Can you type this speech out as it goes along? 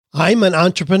I'm an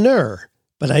entrepreneur,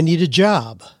 but I need a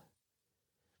job.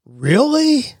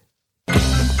 Really?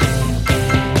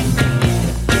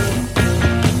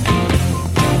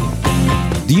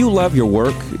 Do you love your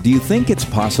work? Do you think it's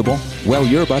possible? Well,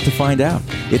 you're about to find out.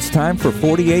 It's time for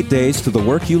 48 Days to the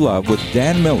Work You Love with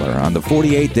Dan Miller on the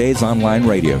 48 Days Online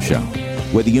Radio Show.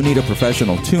 Whether you need a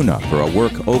professional tune-up or a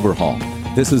work overhaul,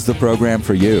 this is the program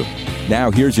for you.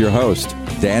 Now, here's your host,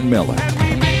 Dan Miller.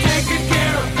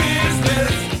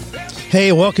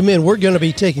 Hey, welcome in. We're going to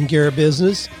be taking care of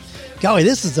business. Golly,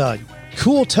 this is a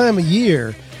cool time of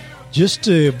year just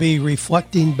to be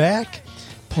reflecting back,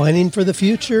 planning for the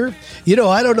future. You know,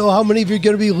 I don't know how many of you are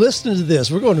going to be listening to this.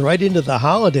 We're going right into the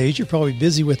holidays. You're probably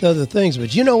busy with other things,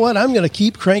 but you know what? I'm going to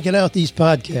keep cranking out these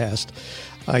podcasts.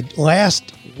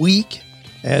 Last week,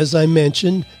 as I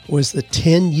mentioned, was the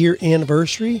 10-year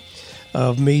anniversary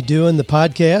of me doing the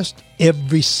podcast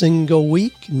every single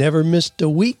week. Never missed a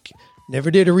week. Never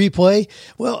did a replay.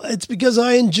 Well, it's because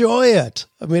I enjoy it.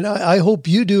 I mean, I hope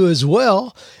you do as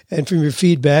well. And from your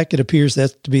feedback, it appears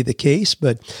that to be the case,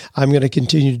 but I'm going to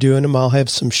continue doing them. I'll have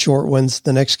some short ones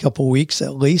the next couple of weeks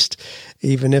at least.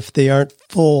 Even if they aren't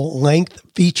full-length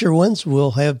feature ones,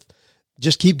 we'll have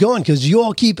just keep going because you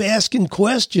all keep asking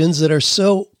questions that are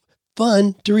so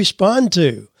fun to respond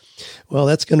to. Well,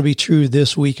 that's going to be true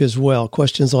this week as well.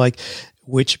 Questions like,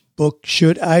 which book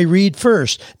should I read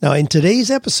first? Now, in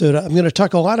today's episode, I'm going to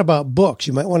talk a lot about books.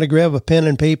 You might want to grab a pen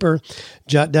and paper,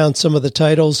 jot down some of the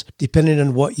titles, depending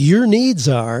on what your needs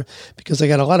are, because I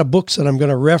got a lot of books that I'm going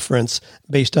to reference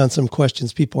based on some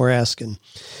questions people are asking.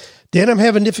 Dan, I'm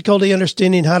having difficulty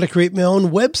understanding how to create my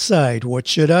own website. What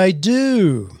should I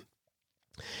do?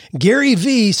 Gary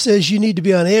V says you need to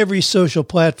be on every social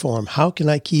platform. How can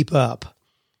I keep up?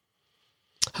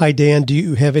 Hi, Dan. Do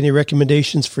you have any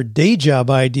recommendations for day job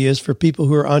ideas for people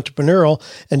who are entrepreneurial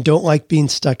and don't like being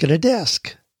stuck at a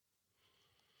desk?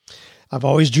 I've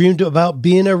always dreamed about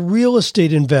being a real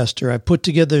estate investor. I put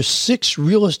together 6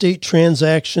 real estate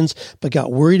transactions, but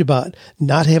got worried about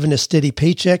not having a steady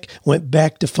paycheck, went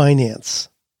back to finance.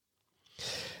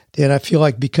 Dan, I feel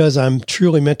like because I'm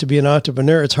truly meant to be an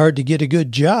entrepreneur, it's hard to get a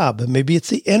good job. Maybe it's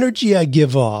the energy I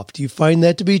give off. Do you find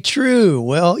that to be true?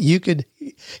 Well, you could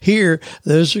hear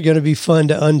those are going to be fun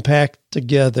to unpack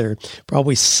together.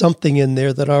 Probably something in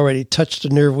there that already touched a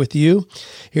nerve with you.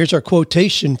 Here's our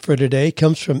quotation for today. It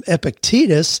comes from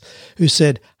Epictetus, who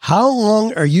said, "How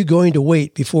long are you going to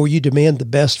wait before you demand the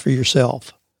best for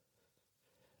yourself?"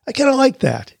 I kind of like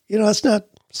that. You know, it's not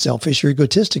selfish or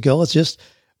egotistical. It's just,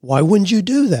 why wouldn't you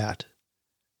do that?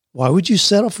 Why would you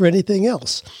settle for anything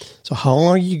else? So how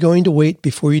long are you going to wait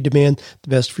before you demand the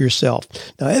best for yourself?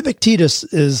 Now, Epictetus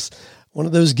is one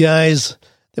of those guys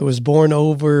that was born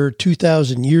over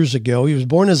 2,000 years ago. He was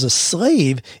born as a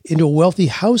slave into a wealthy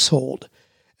household.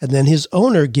 And then his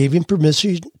owner gave him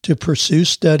permission to pursue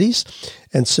studies.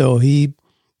 And so he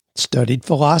studied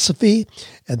philosophy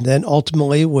and then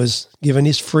ultimately was given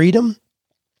his freedom.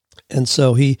 And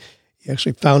so he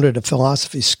actually founded a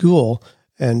philosophy school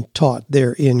and taught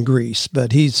there in Greece.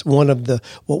 But he's one of the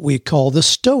what we call the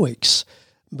Stoics.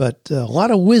 But a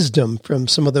lot of wisdom from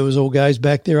some of those old guys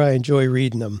back there. I enjoy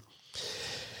reading them.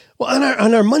 Well,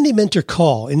 on our Monday Mentor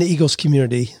call in the Eagles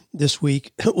community this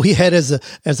week, we had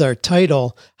as our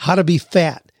title, How to Be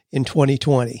Fat in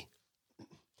 2020.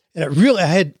 And I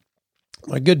had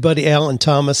my good buddy Alan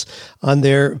Thomas on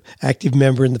there, active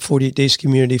member in the 48 Days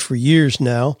community for years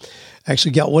now.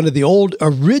 Actually got one of the old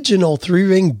original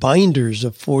 3-ring binders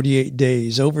of 48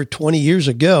 Days over 20 years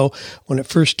ago when it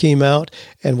first came out,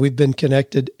 and we've been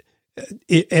connected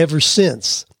ever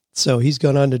since. So he's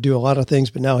gone on to do a lot of things,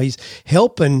 but now he's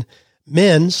helping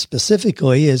men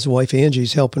specifically. His wife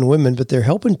Angie's helping women, but they're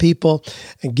helping people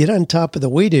and get on top of the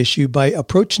weight issue by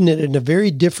approaching it in a very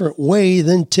different way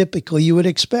than typically you would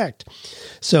expect.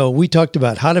 So we talked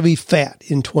about how to be fat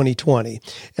in 2020.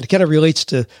 And it kind of relates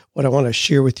to what I want to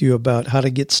share with you about how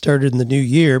to get started in the new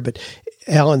year. But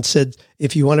Alan said,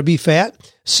 if you want to be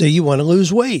fat, say you want to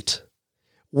lose weight.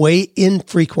 Weigh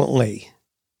infrequently.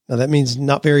 Now that means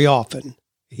not very often.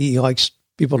 He likes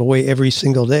people to weigh every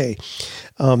single day.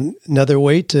 Another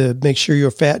way to make sure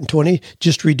you're fat in 20,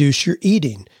 just reduce your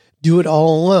eating. Do it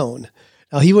all alone.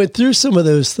 Now, he went through some of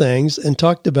those things and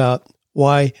talked about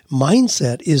why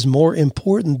mindset is more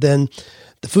important than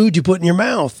the food you put in your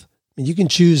mouth. And you can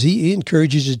choose, he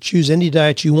encourages you to choose any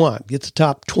diet you want. Get the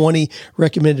top 20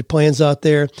 recommended plans out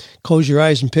there. Close your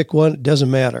eyes and pick one. It doesn't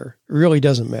matter. It really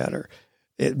doesn't matter.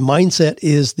 Mindset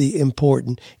is the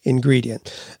important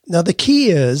ingredient. Now, the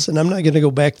key is, and I'm not going to go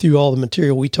back through all the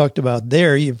material we talked about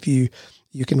there. If you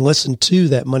can listen to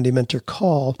that Monday Mentor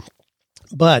call,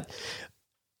 but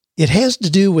it has to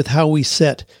do with how we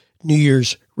set New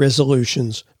Year's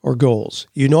resolutions or goals.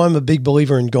 You know I'm a big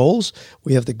believer in goals.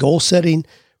 We have the goal setting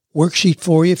worksheet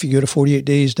for you. If you go to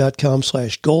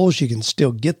 48days.com/goals, you can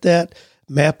still get that,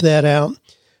 map that out.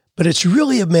 But it's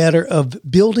really a matter of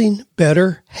building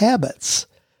better habits.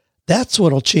 That's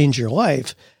what will change your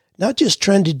life. Not just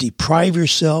trying to deprive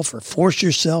yourself or force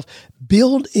yourself.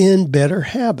 Build in better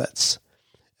habits.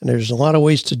 And there's a lot of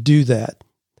ways to do that.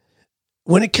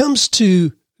 When it comes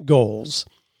to goals,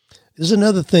 there's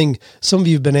another thing some of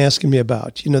you have been asking me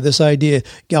about. You know, this idea,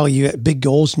 golly, you got big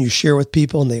goals and you share with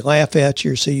people and they laugh at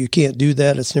you or say you can't do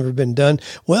that. It's never been done.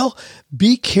 Well,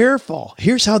 be careful.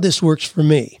 Here's how this works for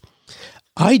me.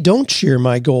 I don't share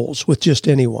my goals with just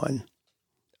anyone.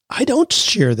 I don't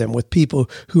share them with people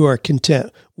who are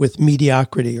content with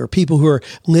mediocrity or people who are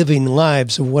living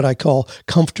lives of what I call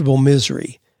comfortable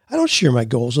misery. I don't share my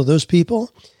goals with those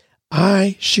people.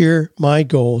 I share my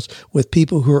goals with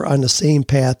people who are on the same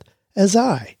path as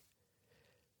I.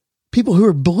 People who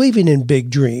are believing in big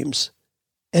dreams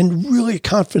and really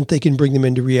confident they can bring them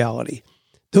into reality.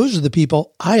 Those are the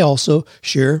people I also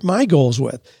share my goals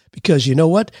with because you know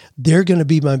what? They're going to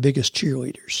be my biggest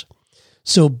cheerleaders.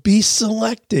 So be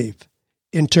selective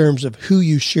in terms of who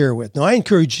you share with. Now, I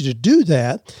encourage you to do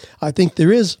that. I think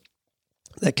there is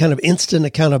that kind of instant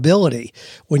accountability.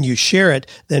 When you share it,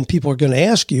 then people are going to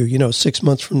ask you, 6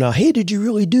 months from now, hey, did you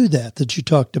really do that you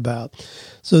talked about?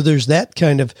 So there's that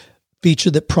kind of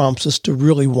feature that prompts us to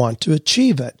really want to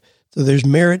achieve it. So there's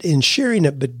merit in sharing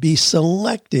it, but be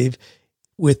selective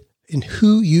in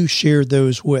who you share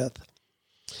those with.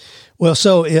 Well,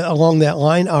 so along that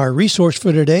line, our resource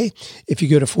for today, if you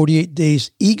go to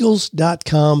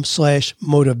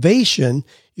 48dayseagles.com/motivation,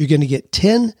 you're going to get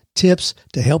 10 tips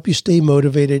to help you stay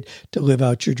motivated to live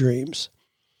out your dreams.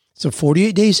 So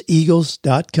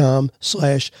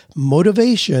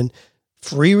 48dayseagles.com/motivation,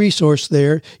 free resource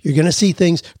there. You're going to see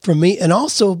things from me and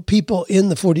also people in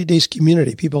the 40 Days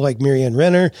community, people like Marianne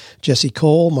Renner, Jesse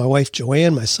Cole, my wife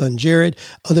Joanne, my son Jared,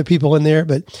 other people in there.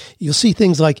 But you'll see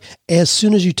things like as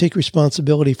soon as you take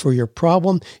responsibility for your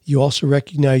problem, you also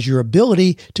recognize your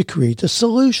ability to create a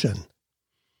solution.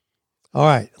 All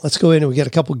right, let's go in and we got a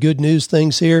couple good news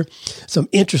things here. Some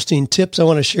interesting tips I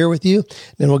want to share with you.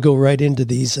 Then we'll go right into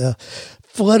these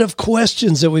flood of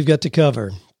questions that we've got to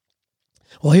cover.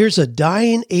 Well, here's a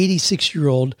dying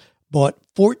 86-year-old bought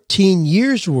 14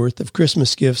 years worth of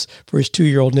Christmas gifts for his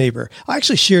 2-year-old neighbor. I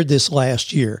actually shared this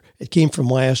last year. It came from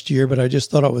last year, but I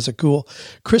just thought it was a cool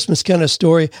Christmas kind of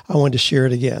story. I wanted to share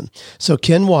it again. So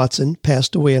Ken Watson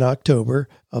passed away in October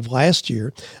of last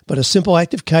year, but a simple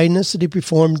act of kindness that he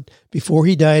performed before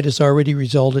he died has already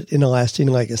resulted in a lasting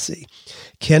legacy.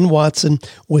 Ken Watson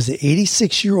was the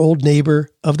 86-year-old neighbor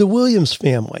of the Williams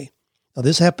family. Now,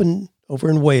 this happened over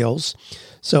in Wales.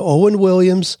 So Owen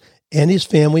Williams and his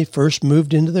family first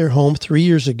moved into their home 3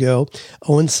 years ago.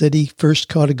 Owen said he first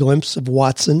caught a glimpse of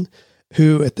Watson,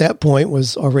 who at that point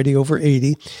was already over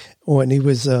 80, when he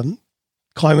was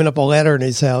climbing up a ladder in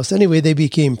his house. Anyway, they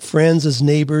became friends as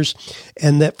neighbors,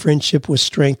 and that friendship was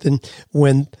strengthened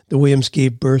when the Williams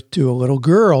gave birth to a little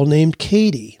girl named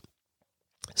Katie.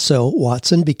 So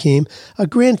Watson became a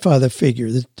grandfather figure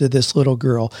to this little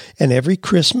girl, and every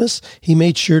Christmas he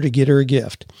made sure to get her a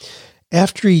gift.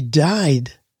 After he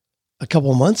died a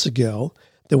couple months ago,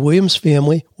 the Williams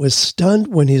family was stunned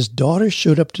when his daughter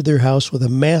showed up to their house with a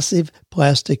massive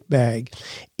plastic bag.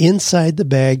 Inside the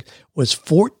bag was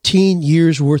 14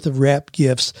 years worth of wrapped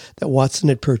gifts that Watson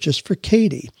had purchased for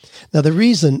Katie. Now, the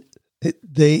reason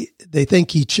they think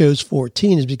he chose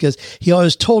 14 is because he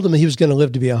always told them he was going to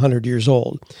live to be 100 years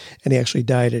old, and he actually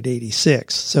died at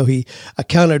 86. So he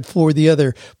accounted for the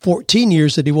other 14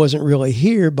 years that he wasn't really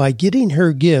here by getting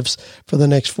her gifts for the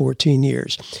next 14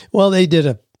 years. Well, they did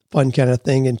a fun kind of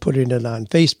thing and putting it on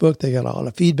Facebook. They got a lot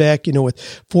of feedback,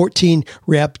 with 14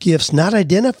 wrapped gifts not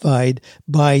identified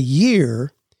by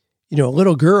year. A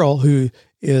little girl who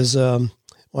is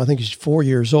I think she's 4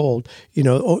 years old,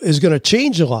 is going to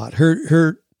change a lot.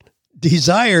 Her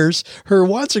desires, her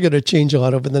wants are going to change a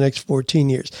lot over the next 14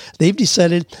 years. They've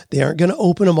decided they aren't going to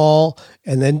open them all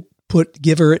and then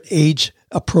give her an age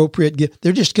appropriate gift.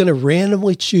 They're just going to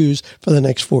randomly choose for the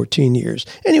next 14 years.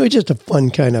 Anyway, just a fun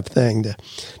kind of thing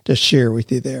to share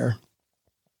with you there.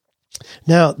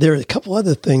 Now, there are a couple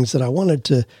other things that I wanted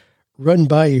to run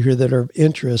by you here that are of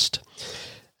interest.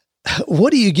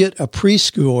 What do you get a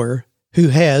preschooler who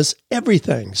has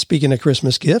everything? Speaking of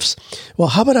Christmas gifts, well,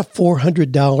 how about a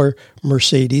 $400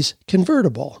 Mercedes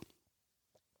convertible?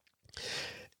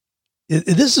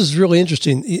 This is really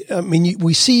interesting. I mean,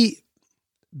 we see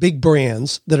big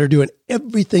brands that are doing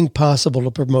everything possible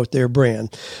to promote their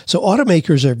brand. So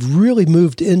automakers have really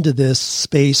moved into this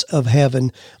space of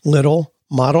having little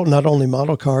model, not only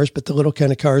model cars, but the little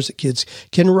kind of cars that kids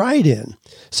can ride in.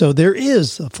 So there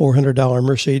is a $400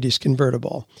 Mercedes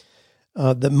convertible.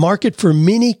 The market for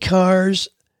mini cars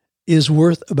is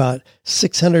worth about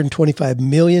 $625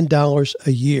 million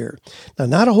a year. Now,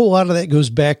 not a whole lot of that goes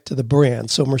back to the brand.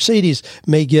 So Mercedes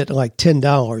may get like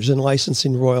 $10 in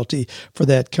licensing royalty for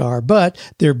that car, but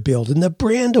they're building the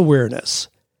brand awareness.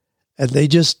 And they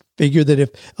just figure that if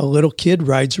a little kid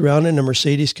rides around in a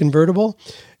Mercedes convertible,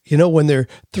 when they're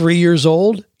 3 years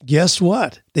old, guess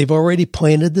what? They've already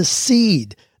planted the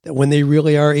seed that when they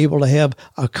really are able to have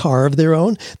a car of their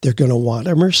own, they're going to want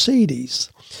a Mercedes.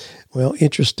 Well,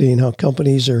 interesting how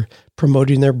companies are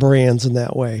promoting their brands in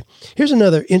that way. Here's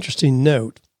another interesting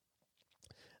note.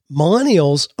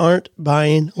 Millennials aren't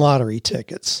buying lottery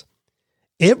tickets.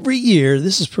 Every year,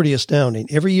 this is pretty astounding,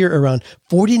 every year around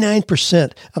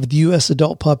 49% of the U.S.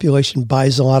 adult population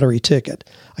buys a lottery ticket.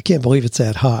 I can't believe it's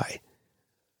that high.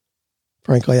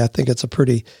 Frankly, I think it's a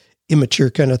pretty immature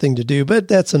kind of thing to do, but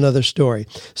that's another story.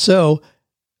 So,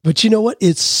 but you know what?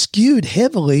 It's skewed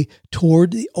heavily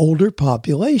toward the older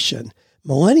population.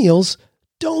 Millennials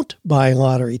don't buy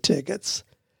lottery tickets,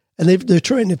 and they're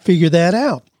trying to figure that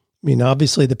out. I mean,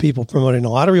 obviously, the people promoting the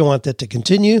lottery want that to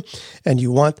continue, and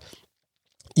you want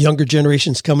younger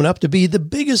generations coming up to be the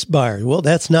biggest buyers. Well,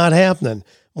 that's not happening.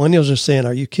 Millennials are saying,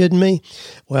 are you kidding me?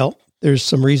 Well, there's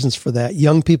some reasons for that.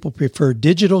 Young people prefer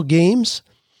digital games.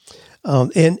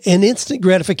 And instant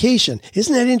gratification.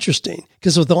 Isn't that interesting?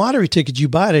 Because with the lottery ticket, you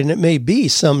buy it and it may be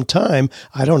some time.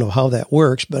 I don't know how that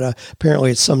works, but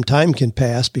apparently it's some time can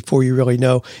pass before you really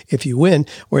know if you win.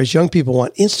 Whereas young people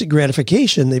want instant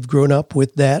gratification. They've grown up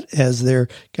with that as their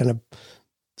kind of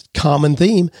common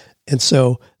theme. And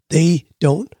so they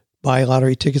don't buy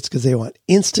lottery tickets because they want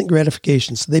instant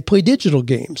gratification. So they play digital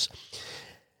games.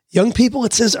 Young people,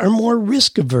 it says, are more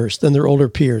risk averse than their older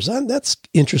peers. That's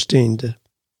interesting to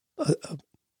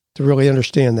really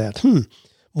understand that.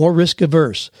 More risk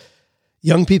averse.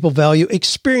 Young people value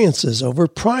experiences over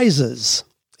prizes.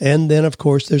 And then, of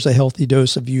course, there's a healthy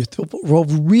dose of youthful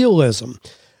realism.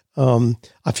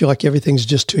 I feel like everything's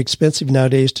just too expensive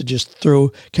nowadays to just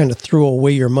throw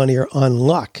away your money on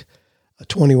luck. A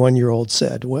 21-year-old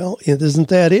said, well, isn't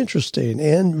that interesting?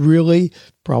 And really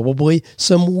probably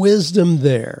some wisdom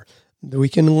there. We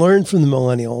can learn from the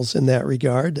millennials in that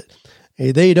regard.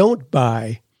 They don't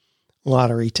buy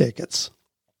lottery tickets.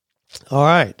 All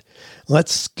right,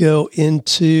 let's go right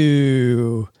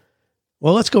into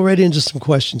some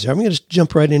questions here. I'm going to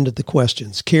jump right into the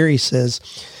questions. Carrie says,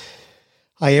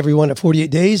 hi, everyone at 48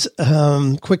 Days.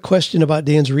 Quick question about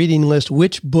Dan's reading list.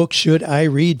 Which book should I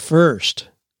read first?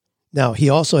 Now, he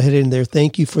also had in there,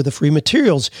 thank you for the free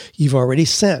materials you've already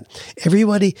sent.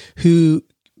 Everybody who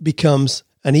becomes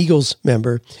an Eagles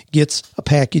member gets a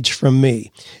package from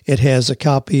me. It has a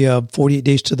copy of 48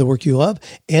 Days to the Work You Love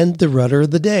and the Rudder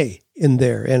of the Day in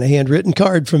there and a handwritten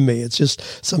card from me. It's just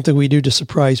something we do to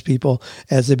surprise people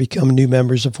as they become new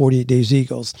members of 48 Days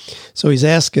Eagles. So he's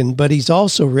asking, but he's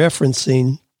also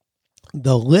referencing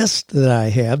the list that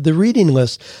I have, the reading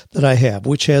list that I have,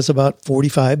 which has about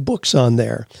 45 books on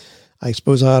there. I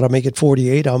suppose I ought to make it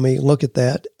 48. I may look at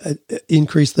that,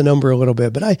 increase the number a little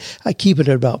bit, but I keep it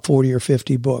at about 40 or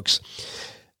 50 books.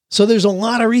 So there's a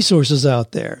lot of resources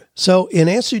out there. So in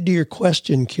answer to your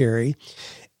question, Carrie,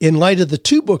 in light of the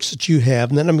two books that you have,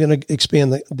 and then I'm going to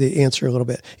expand the answer a little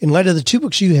bit. In light of the two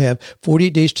books you have,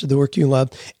 48 Days to the Work You Love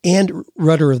and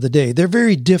Rudder of the Day, they're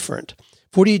very different.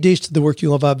 48 Days to the Work You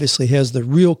Love obviously has the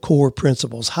real core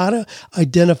principles, how to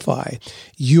identify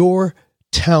your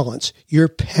talents, your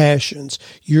passions,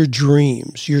 your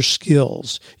dreams, your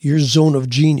skills, your zone of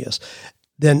genius,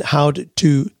 then how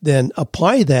to then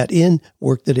apply that in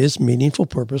work that is meaningful,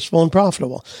 purposeful, and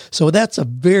profitable. So that's a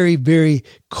very, very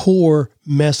core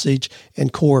message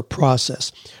and core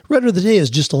process. Rudder of the Day is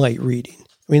just light reading.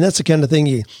 I mean, that's the kind of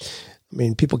thing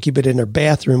people keep it in their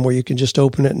bathroom where you can just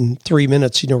open it in 3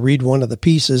 minutes, read one of the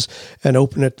pieces and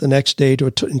open it the next day to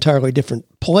an entirely different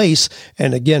place.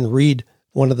 And again, read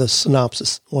one of the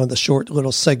synopsis, one of the short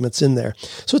little segments in there.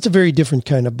 So it's a very different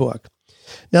kind of book.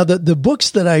 Now, the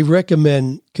books that I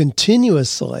recommend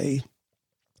continuously,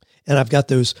 and I've got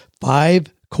those 5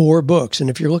 core books. And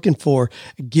if you're looking for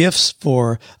gifts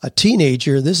for a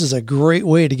teenager, this is a great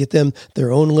way to get them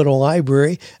their own little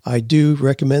library. I do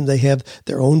recommend they have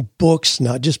their own books,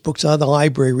 not just books out of the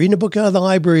library. Reading a book out of the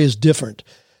library is different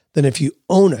than if you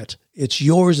own it It's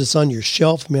yours. It's on your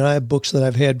shelf. I mean, I have books that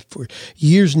I've had for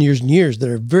years and years and years that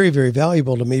are very, very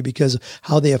valuable to me because of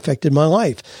how they affected my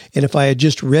life. And if I had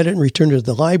just read it and returned it to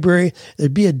the library,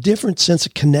 there'd be a different sense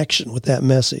of connection with that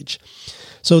message.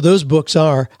 So those books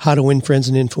are How to Win Friends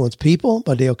and Influence People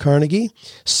by Dale Carnegie,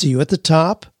 See You at the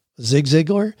Top, Zig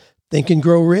Ziglar, Think and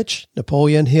Grow Rich,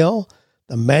 Napoleon Hill,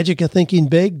 The Magic of Thinking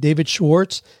Big, David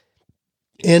Schwartz,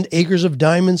 and Acres of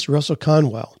Diamonds, Russell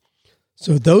Conwell.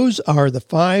 So those are the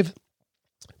 5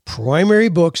 primary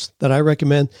books that I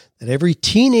recommend that every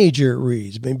teenager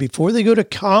reads. I mean, before they go to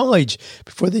college,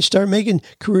 before they start making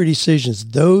career decisions,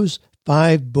 those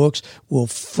 5 books will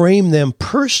frame them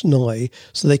personally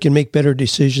so they can make better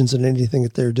decisions in anything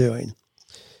that they're doing.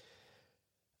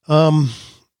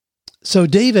 So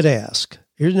David asked,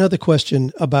 here's another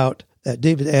question about that.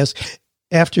 David asked,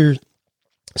 after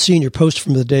seeing your post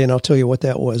from the day, and I'll tell you what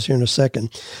that was here in a second,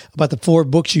 about the 4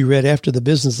 books you read after the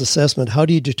business assessment, how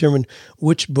do you determine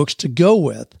which books to go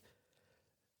with?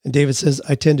 And David says,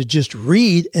 I tend to just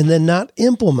read and then not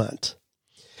implement.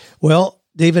 Well,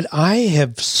 David, I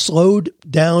have slowed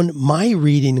down my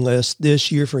reading list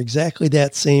this year for exactly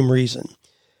that same reason.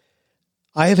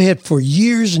 I have had for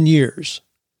years and years,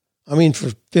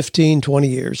 for 15, 20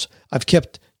 years, I've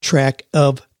kept track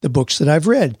of the books that I've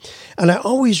read. And I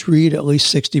always read at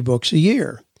least 60 books a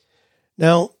year.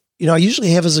 Now, I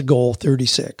usually have as a goal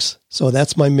 36. So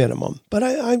that's my minimum. But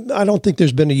I don't think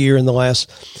there's been a year in the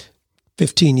last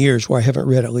 15 years where I haven't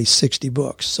read at least 60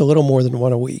 books. So a little more than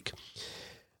one a week.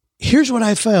 Here's what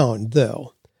I found,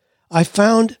 though. I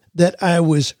found that I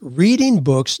was reading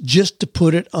books just to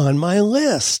put it on my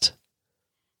list.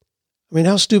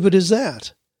 How stupid is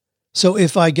that? So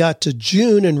if I got to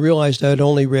June and realized I'd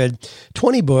only read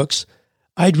 20 books,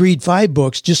 I'd read 5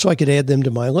 books just so I could add them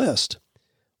to my list.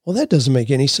 Well, that doesn't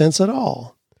make any sense at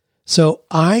all. So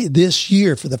this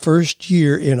year, for the first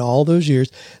year in all those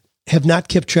years, have not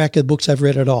kept track of the books I've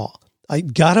read at all. I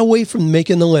got away from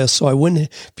making the list so I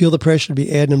wouldn't feel the pressure to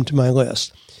be adding them to my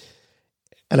list.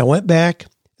 And I went back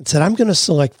and said, I'm going to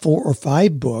select 4 or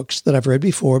 5 books that I've read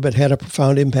before but had a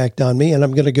profound impact on me, and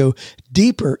I'm going to go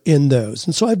deeper in those.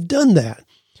 And so I've done that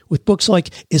with books like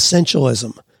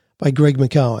Essentialism by Greg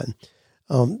McKeown,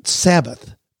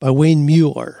 Sabbath by Wayne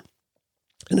Mueller.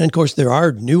 And then, of course, there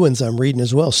are new ones I'm reading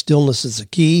as well. Stillness is the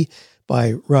Key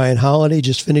by Ryan Holiday.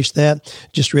 Just finished that.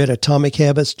 Just read Atomic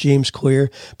Habits, James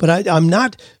Clear. But I'm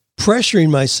not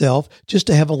pressuring myself just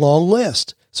to have a long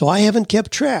list. So I haven't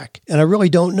kept track, and I really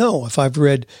don't know if I've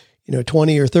read,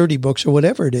 20 or 30 books or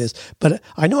whatever it is. But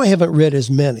I know I haven't read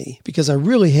as many because I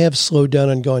really have slowed down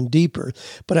and gone deeper.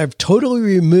 But I've totally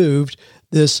removed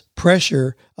this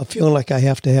pressure of feeling like I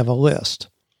have to have a list.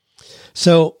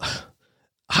 So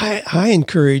I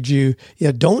encourage you,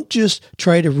 don't just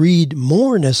try to read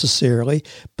more necessarily,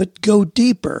 but go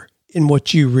deeper in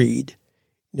what you read.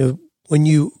 When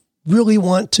you really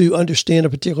want to understand a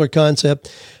particular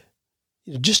concept,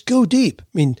 just go deep.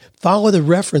 Follow the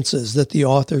references that the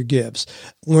author gives.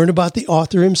 Learn about the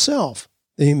author himself.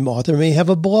 The author may have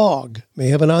a blog, may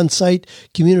have an on-site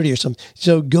community or something.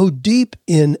 So go deep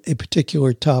in a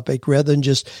particular topic rather than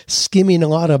just skimming a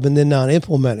lot of and then not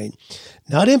implementing.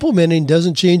 Not implementing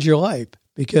doesn't change your life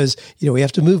because, we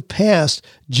have to move past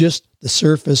just the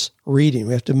surface reading.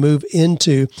 We have to move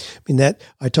into,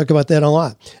 I talk about that a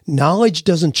lot. Knowledge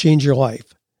doesn't change your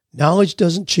life. Knowledge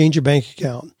doesn't change your bank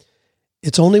account.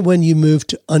 It's only when you move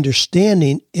to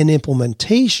understanding and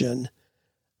implementation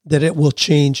that it will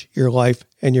change your life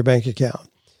and your bank account.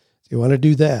 You want to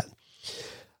do that.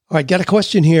 All right, got a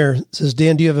question here. It says,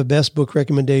 Dan, do you have a best book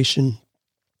recommendation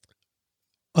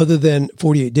other than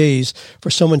 48 Days for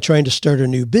someone trying to start a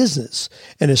new business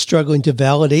and is struggling to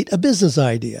validate a business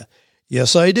idea?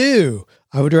 Yes, I do.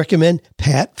 I would recommend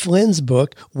Pat Flynn's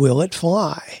book, Will It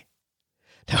Fly?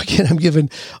 Now, again, I'm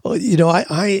giving,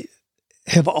 I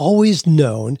have always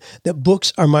known that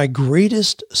books are my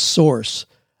greatest source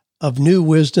of new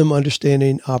wisdom,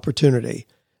 understanding, opportunity.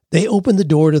 They open the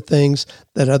door to things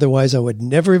that otherwise I would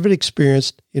never have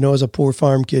experienced, as a poor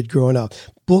farm kid growing up.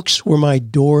 Books were my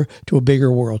door to a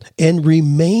bigger world and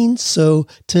remain so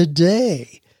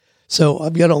today. So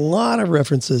I've got a lot of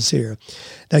references here.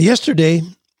 Now, yesterday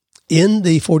in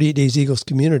the 48 Days Eagles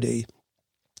community,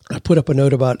 I put up a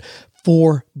note about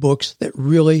 4 books that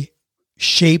really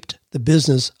shaped the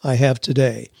business I have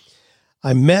today.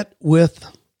 I met with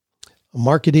a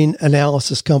marketing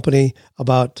analysis company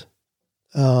about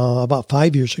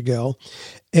 5 years ago,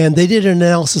 and they did an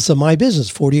analysis of my business,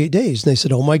 48 Days. And they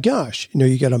said, oh my gosh,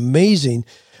 you got amazing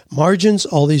margins,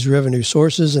 all these revenue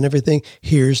sources and everything.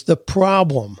 Here's the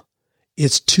problem.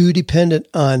 It's too dependent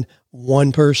on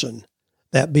one person,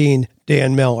 that being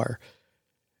Dan Miller.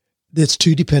 that's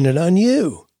too dependent on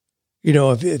you.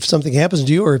 If something happens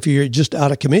to you, or if you're just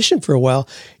out of commission for a while,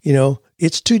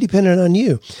 it's too dependent on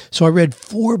you. So I read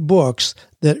 4 books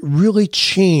that really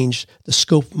changed the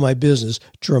scope of my business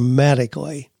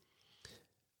dramatically.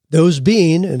 Those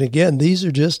being, and again, these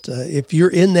are just, if you're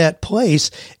in that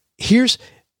place,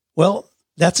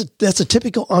 that's a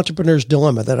typical entrepreneur's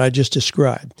dilemma that I just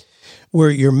described, where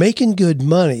you're making good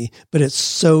money, but it's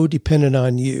so dependent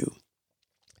on you.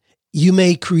 You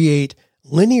may create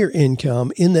linear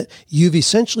income in that you've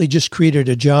essentially just created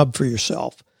a job for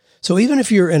yourself. So even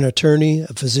if you're an attorney, a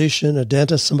physician, a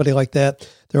dentist, somebody like that,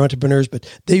 they're entrepreneurs, but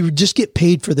they just get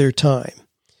paid for their time.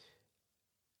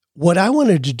 What I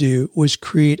wanted to do was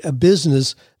create a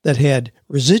business that had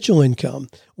residual income,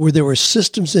 where there were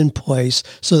systems in place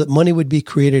so that money would be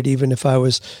created even if I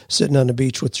was sitting on the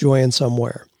beach with Joanne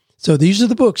somewhere. So these are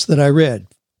the books that I read,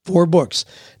 4 books.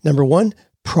 Number 1,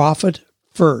 Profit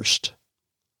First.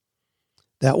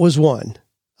 That was one.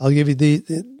 I'll give you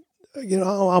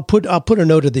I'll put a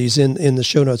note of these in the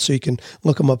show notes so you can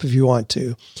look them up if you want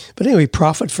to. But anyway,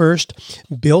 Profit First,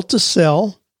 Built to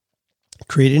Sell,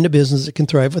 creating a business that can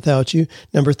thrive without you.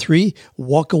 Number 3,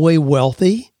 Walk Away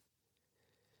Wealthy.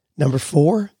 Number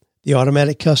 4, The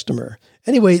Automatic Customer.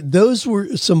 Anyway, those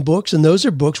were some books, and those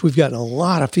are books. We've gotten a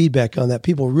lot of feedback on that.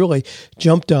 People really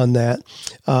jumped on that.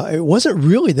 It wasn't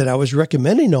really that I was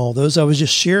recommending all those. I was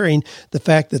just sharing the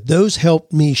fact that those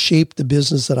helped me shape the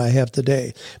business that I have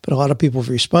today. But a lot of people have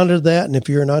responded to that. And if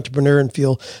you're an entrepreneur and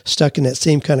feel stuck in that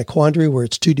same kind of quandary where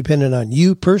it's too dependent on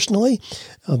you personally,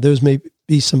 those may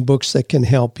be some books that can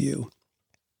help you.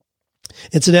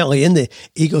 Incidentally, in the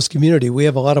Eagles community, we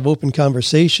have a lot of open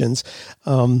conversations.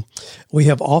 We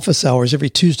have office hours every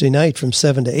Tuesday night from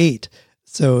 7 to 8.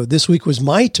 So this week was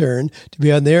my turn to be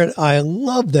on there, and I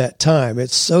love that time.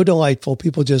 It's so delightful.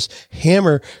 People just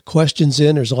hammer questions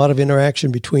in. There's a lot of interaction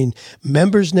between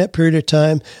members in that period of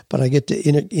time, but I get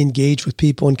to engage with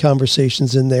people in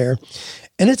conversations in there.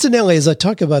 And incidentally, as I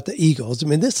talk about the Eagles, I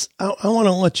want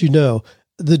to let you know,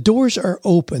 the doors are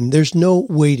open. There's no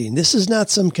waiting. This is not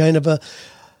some kind of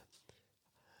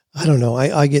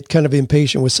I get kind of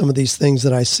impatient with some of these things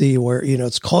that I see where,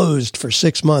 it's closed for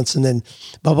 6 months and then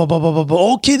blah, blah, blah, blah, blah,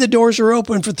 blah. Okay, the doors are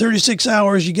open for 36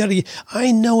 hours.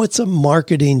 I know it's a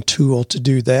marketing tool to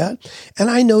do that.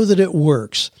 And I know that it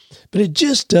works, but it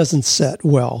just doesn't set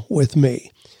well with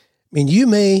me. You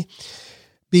may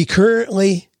be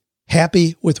currently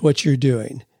happy with what you're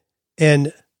doing.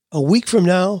 And a week from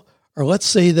now, or let's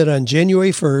say that on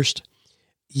January 1st,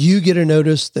 you get a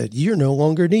notice that you're no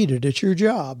longer needed at your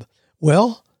job.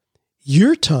 Well,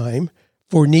 your time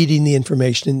for needing the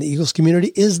information in the Eagles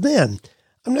community is then.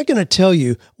 I'm not going to tell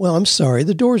you, well, I'm sorry,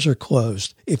 the doors are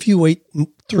closed. If you wait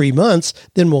 3 months,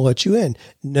 then we'll let you in.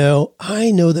 No, I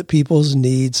know that people's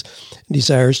needs and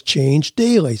desires change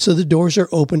daily. So the doors are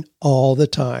open all the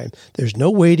time. There's no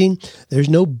waiting. There's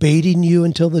no baiting you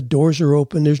until the doors are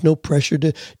open. There's no pressure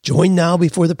to join now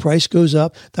before the price goes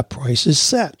up. The price is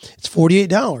set. It's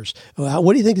 $48. Well,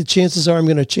 what do you think the chances are I'm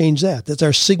going to change that? That's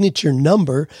our signature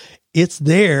number. It's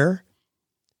there.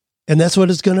 And that's what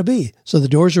it's going to be. So the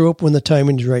doors are open when the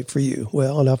timing is right for you.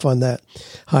 Well, enough on that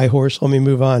high horse. Let me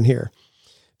move on here.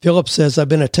 Philip says, I've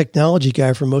been a technology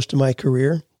guy for most of my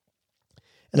career,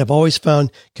 and I've always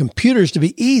found computers to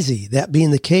be easy. That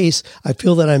being the case, I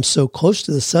feel that I'm so close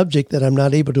to the subject that I'm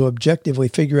not able to objectively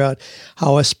figure out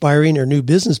how aspiring or new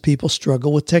business people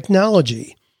struggle with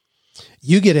technology.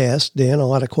 You get asked, Dan, a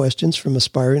lot of questions from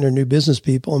aspiring or new business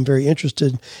people. I'm very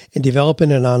interested in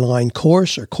developing an online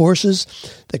course or courses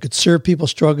that could serve people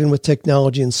struggling with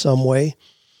technology in some way.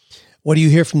 What do you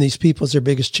hear from these people as their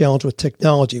biggest challenge with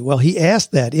technology? Well, he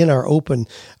asked that in our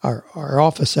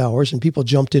office hours, and people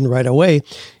jumped in right away.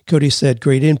 Cody said,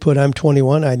 great input. I'm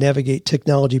 21. I navigate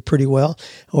technology pretty well.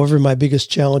 However, my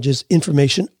biggest challenge is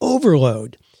information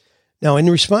overload. Now, in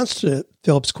response to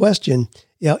Philip's question,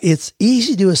 it's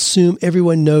easy to assume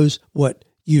everyone knows what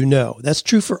you know. That's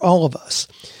true for all of us.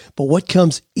 But what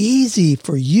comes easy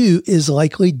for you is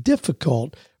likely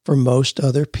difficult for most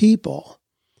other people.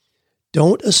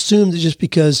 Don't assume that just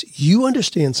because you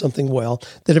understand something well,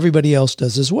 that everybody else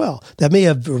does as well. That may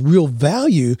have a real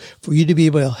value for you to be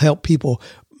able to help people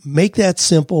make that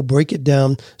simple, break it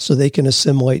down so they can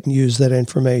assimilate and use that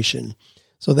information.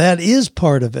 So that is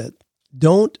part of it.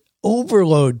 Don't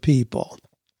overload people.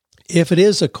 If it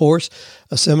is a course,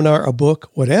 a seminar, a book,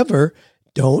 whatever,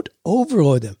 don't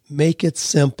overload them. Make it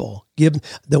simple.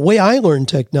 The way I learn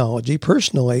technology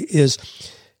personally is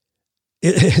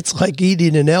it's like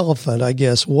eating an elephant, I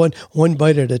guess, one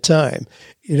bite at a time.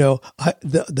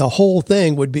 The whole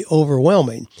thing would be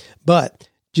overwhelming. But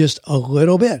just a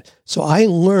little bit. So I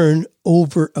learn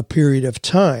over a period of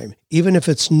time, even if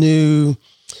it's new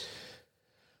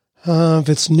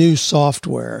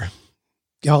software.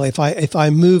 Golly, if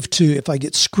I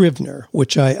get Scrivener,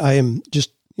 which I am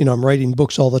just, I'm writing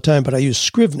books all the time, but I use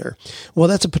Scrivener. Well,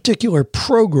 that's a particular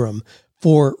program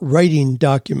for writing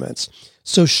documents.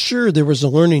 So sure, there was a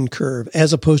learning curve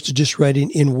as opposed to just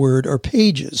writing in Word or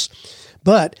Pages.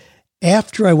 But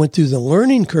after I went through the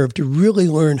learning curve to really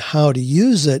learn how to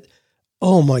use it,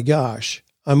 oh my gosh.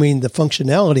 I mean, the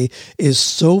functionality is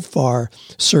so far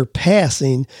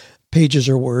surpassing Pages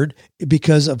or Word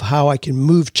because of how I can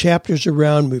move chapters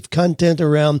around, move content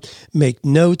around, make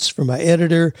notes for my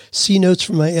editor, see notes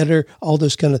from my editor, all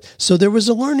those kind of. So there was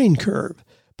a learning curve,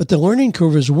 but the learning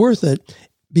curve is worth it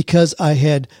because I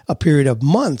had a period of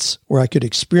months where I could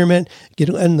experiment,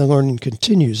 and the learning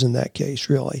continues in that case,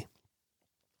 really.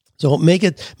 So make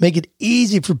it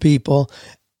easy for people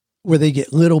where they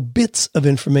get little bits of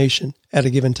information at a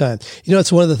given time.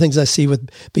 It's one of the things I see with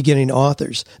beginning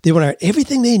authors. They want to write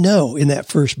everything they know in that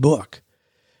first book.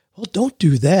 Well, don't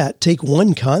do that. Take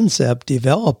one concept,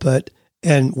 develop it,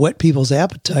 and whet people's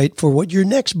appetite for what your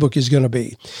next book is going to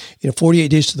be. 48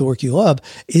 Days to the Work You Love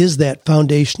is that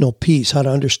foundational piece, how to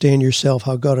understand yourself,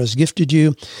 how God has gifted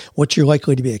you, what you're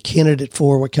likely to be a candidate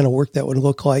for, what kind of work that would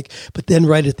look like. But then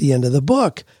right at the end of the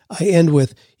book, I end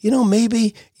with,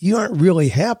 maybe you aren't really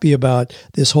happy about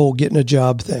this whole getting a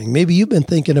job thing. Maybe you've been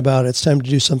thinking about it's time to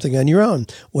do something on your own.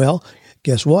 Well,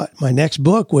 guess what? My next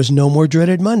book was No More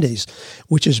Dreaded Mondays,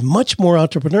 which is much more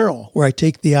entrepreneurial, where I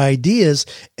take the ideas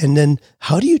and then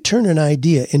how do you turn an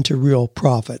idea into real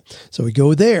profit? So we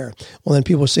go there. Well, then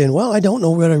people are saying, well, I don't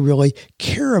know what I really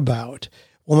care about.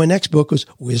 Well, my next book was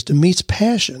Wisdom Meets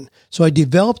Passion. So I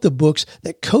developed the books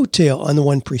that coattail on the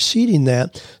one preceding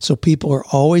that, so people are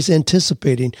always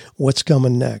anticipating what's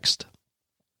coming next.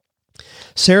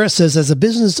 Sarah says, as a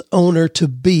business owner to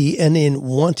be and in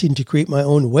wanting to create my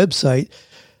own website,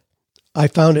 I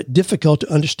found it difficult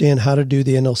to understand how to do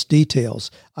the endless details.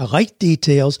 I like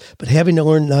details, but having to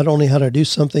learn not only how to do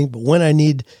something, but when I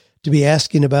need to be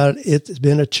asking about it, it's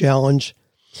been a challenge.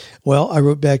 Well, I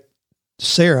wrote back to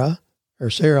Sarah,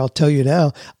 I'll tell you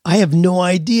now, I have no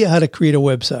idea how to create a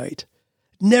website.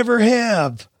 Never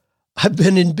have. I've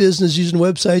been in business using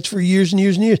websites for years and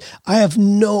years and years. I have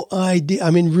no idea. I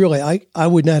mean, really, I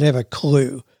would not have a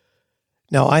clue.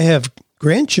 Now, I have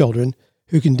grandchildren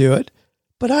who can do it,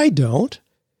 but I don't.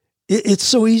 It's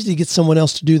so easy to get someone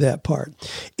else to do that part.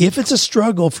 If it's a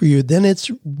struggle for you, then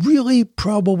it's really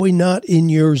probably not in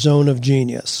your zone of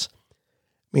genius.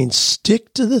 I mean,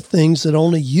 stick to the things that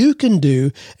only you can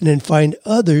do and then find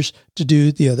others to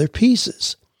do the other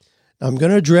pieces. I'm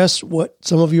going to address what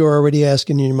some of you are already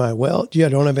asking in your mind. Well, gee, I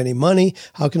don't have any money.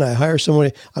 How can I hire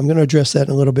someone? I'm going to address that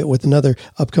in a little bit with another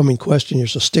upcoming question here,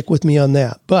 so stick with me on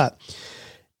that. But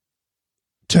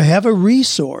to have a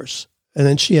resource, and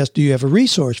then she asked, do you have a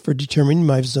resource for determining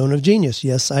my zone of genius?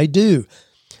 Yes, I do.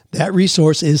 That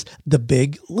resource is The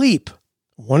Big Leap,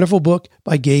 a wonderful book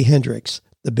by Gay Hendricks,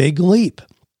 The Big Leap.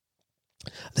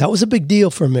 That was a big deal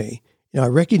for me. I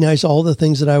recognized all the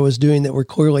things that I was doing that were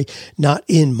clearly not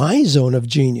in my zone of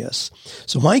genius.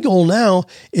 So my goal now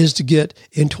is to get,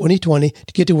 in 2020,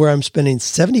 to get to where I'm spending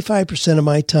 75% of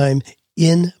my time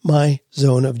in my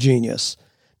zone of genius.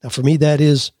 Now, for me, that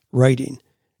is writing.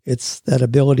 It's that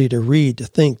ability to read, to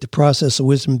think, to process the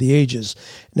wisdom of the ages,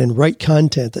 and then write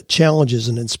content that challenges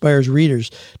and inspires readers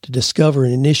to discover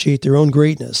and initiate their own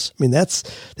greatness. I mean, that's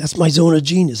my zone of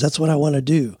genius. That's what I want to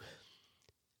do.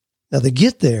 Now, to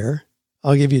get there,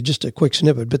 I'll give you just a quick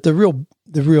snippet, but the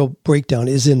real breakdown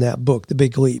is in that book, The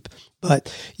Big Leap.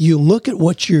 But you look at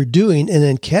what you're doing and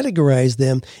then categorize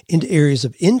them into areas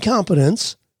of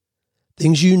incompetence,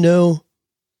 things you know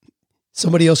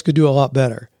somebody else could do a lot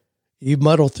better. You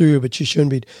muddle through, but you shouldn't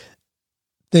be.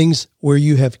 Things where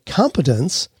you have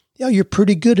competence, yeah, you're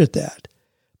pretty good at that.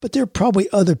 But there are probably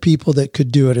other people that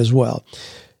could do it as well.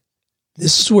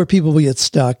 This is where people get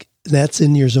stuck. That's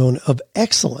in your zone of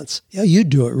excellence. Yeah, you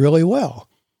do it really well.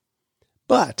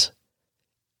 But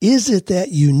is it that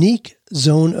unique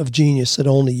zone of genius that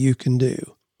only you can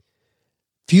do?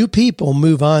 Few people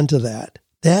move on to that.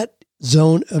 That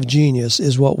zone of genius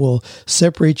is what will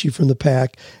separate you from the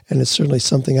pack, and it's certainly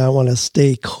something I want to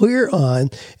stay clear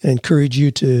on and encourage you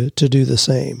to do the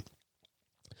same.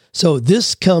 So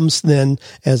this comes then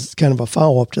as kind of a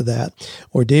follow-up to that,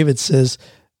 where David says,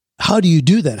 how do you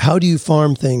do that? How do you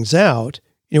farm things out,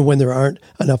 when there aren't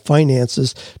enough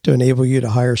finances to enable you to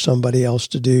hire somebody else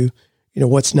to do,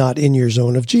 what's not in your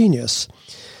zone of genius?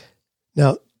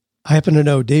 Now, I happen to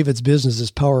know David's business is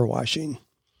power washing.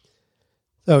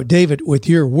 So, David, with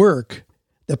your work,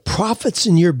 The profits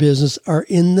in your business are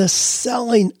in the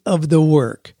selling of the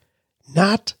work,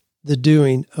 not the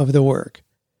doing of the work.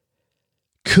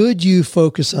 Could you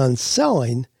focus on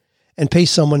selling and pay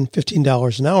someone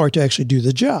 $15 an hour to actually do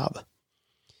the job?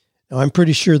 Now, I'm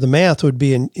pretty sure the math would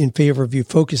be in favor of you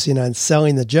focusing on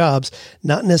selling the jobs,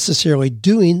 not necessarily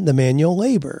doing the manual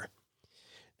labor.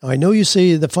 Now, I know you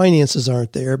say the finances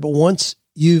aren't there, but once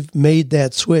you've made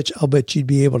that switch, I'll bet you'd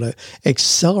be able to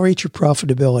accelerate your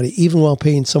profitability even while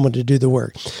paying someone to do the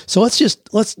work. So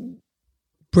let's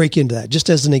break into that just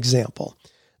as an example.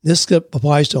 This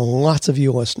applies to lots of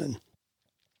you listening.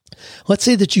 Let's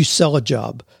say that you sell a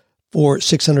job for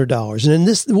 $600. And in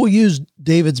this, we'll use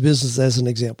David's business as an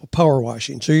example, power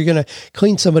washing. So you're going to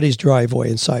clean somebody's driveway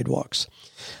and sidewalks.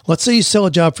 Let's say you sell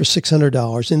a job for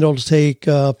 $600 and it'll take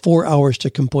 4 hours to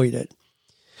complete it.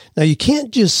 Now, you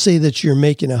can't just say that you're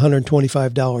making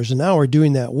 $125 an hour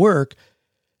doing that work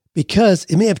because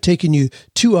it may have taken you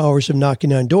 2 hours of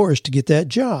knocking on doors to get that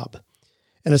job.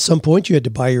 And at some point, you had to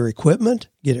buy your equipment,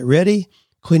 get it ready,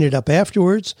 clean it up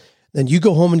afterwards. Then you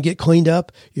go home and get cleaned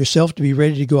up yourself to be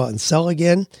ready to go out and sell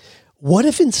again. What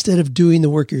if instead of doing the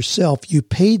work yourself, you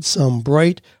paid some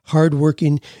bright,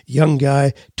 hardworking young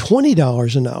guy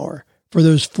 $20 an hour for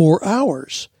those 4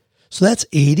 hours? So that's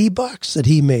 $80 that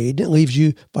he made, and it leaves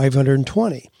you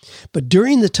 $520. But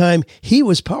during the time he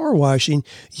was power washing,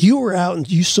 you were out and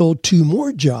you sold 2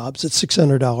 more jobs at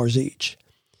 $600 each.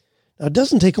 Now, it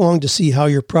doesn't take long to see how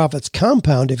your profits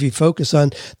compound if you focus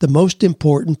on the most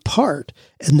important part,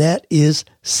 and that is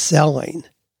selling.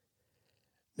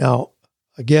 Now,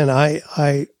 again,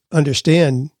 I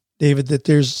understand, David, that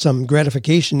there's some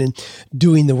gratification in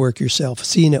doing the work yourself,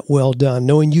 seeing it well done,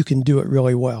 knowing you can do it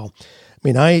really well. I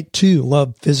mean, I too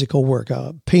love physical work,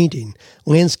 painting,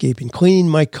 landscaping, cleaning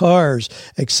my cars,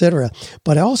 etc.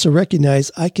 But I also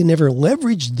recognize I can never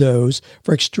leverage those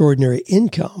for extraordinary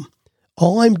income.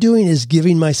 All I'm doing is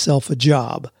giving myself a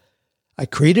job. I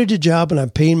created a job and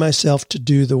I'm paying myself to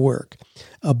do the work.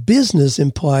 A business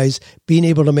implies being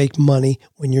able to make money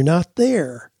when you're not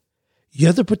there. You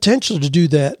have the potential to do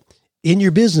that in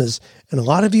your business. And a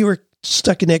lot of you are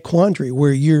stuck in that quandary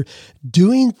where you're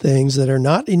doing things that are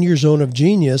not in your zone of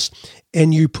genius,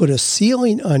 and you put a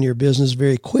ceiling on your business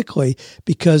very quickly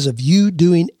because of you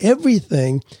doing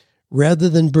everything rather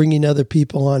than bringing other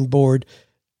people on board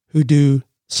who do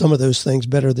some of those things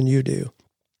better than you do.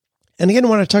 And again,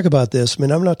 when I talk about this, I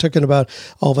mean, I'm not talking about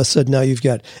all of a sudden now you've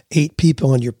got 8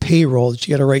 people on your payroll that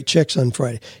you got to write checks on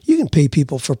Friday. You can pay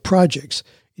people for projects.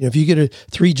 You know, if you get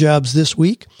 3 jobs this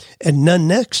week and none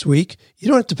next week, you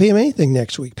don't have to pay them anything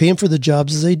next week. Pay them for the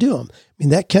jobs as they do them. I mean,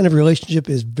 that kind of relationship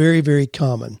is very, very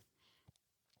common.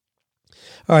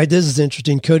 All right, this is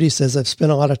interesting. Cody says, I've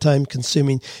spent a lot of time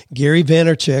consuming Gary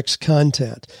Vaynerchuk's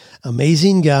content.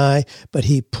 Amazing guy, but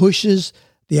he pushes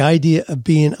the idea of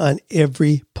being on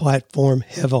every platform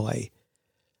heavily.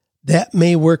 That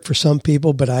may work for some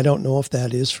people, but I don't know if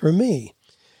that is for me.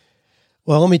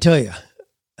 Well, let me tell you,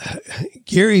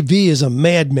 Gary V is a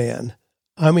madman.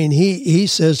 I mean, he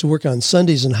says to work on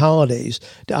Sundays and holidays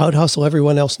to out-hustle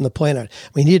everyone else on the planet. I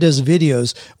mean, he does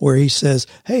videos where he says,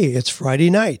 hey, it's Friday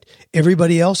night.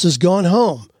 Everybody else has gone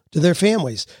home to their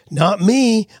families. Not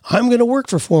me. I'm going to work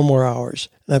for 4 more hours.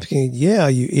 And I'm thinking, yeah,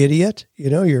 you idiot. You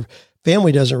know, your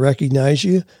family doesn't recognize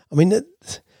you. I mean,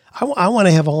 I want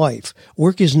to have a life.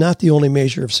 Work is not the only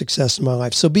measure of success in my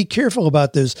life. So be careful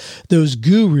about those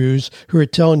gurus who are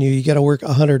telling you got to work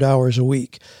 100 hours a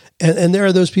week. And there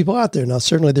are those people out there. Now,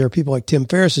 certainly there are people like Tim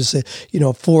Ferriss who say, a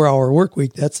 4-hour work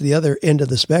week. That's the other end of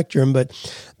the spectrum. But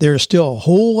there are still a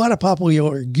whole lot of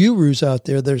popular gurus out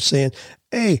there that are saying,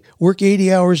 hey, work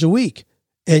 80 hours a week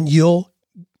and you'll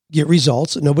get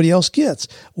results that nobody else gets.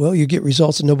 Well, you get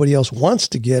results that nobody else wants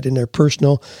to get in their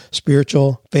personal,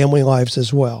 spiritual, family lives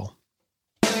as well.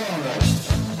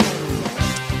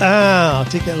 I'll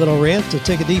take that little rant to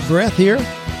take a deep breath here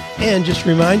and just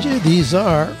remind you, these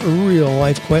are real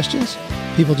life questions.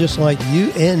 People just like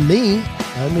you and me.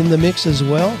 I'm in the mix as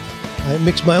well. I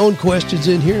mix my own questions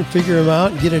in here and figure them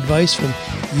out and get advice from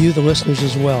you, the listeners,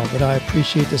 as well. But I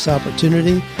appreciate this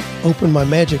opportunity. Open my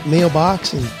magic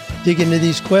mailbox and dig into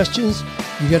these questions.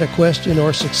 You got a question or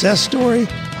a success story,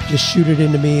 just shoot it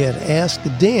into me at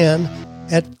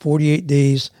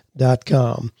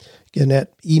askdan@48days.com. Again,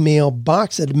 that email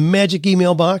box, that magic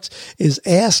email box is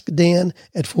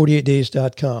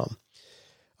askdan@48days.com.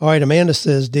 All right, Amanda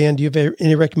says, Dan, do you have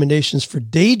any recommendations for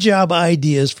day job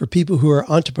ideas for people who are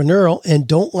entrepreneurial and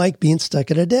don't like being stuck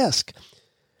at a desk?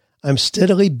 I'm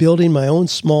steadily building my own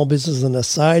small business on the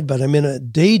side, but I'm in a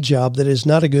day job that is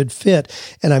not a good fit,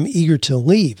 and I'm eager to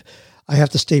leave. I have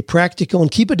to stay practical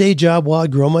and keep a day job while I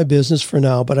grow my business for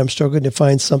now, but I'm struggling to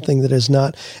find something that is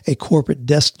not a corporate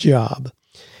desk job.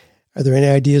 Are there any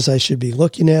ideas I should be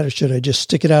looking at, or should I just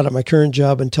stick it out at my current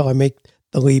job until I make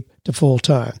the leap to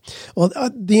full-time? Well,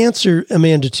 the answer,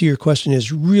 Amanda, to your question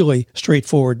is really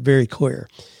straightforward, very clear.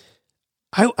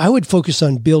 I would focus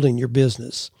on building your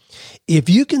business. If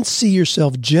you can see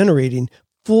yourself generating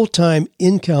full-time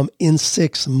income in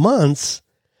 6 months,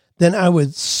 then I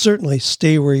would certainly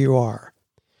stay where you are.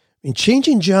 I mean,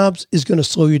 changing jobs is going to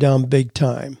slow you down big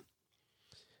time.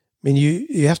 I mean,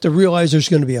 you have to realize there's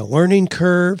going to be a learning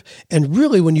curve. And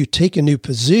really, when you take a new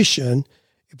position,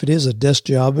 if it is a desk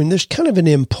job, I mean, there's kind of an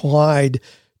implied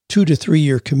 2 to 3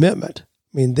 year commitment.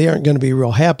 I mean, they aren't going to be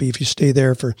real happy if you stay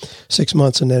there for 6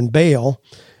 months and then bail.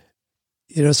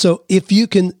 So if you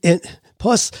can, and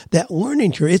plus that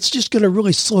learning curve, it's just going to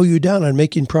really slow you down on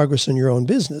making progress in your own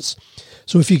business.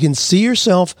 So if you can see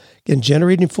yourself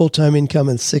generating full-time income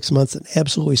in 6 months, then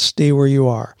absolutely stay where you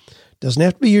are. Doesn't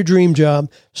have to be your dream job.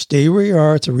 Stay where you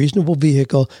are. It's a reasonable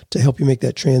vehicle to help you make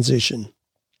that transition.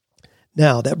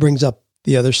 Now, that brings up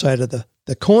the other side of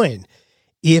the coin.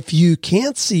 If you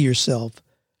can't see yourself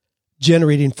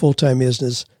generating full-time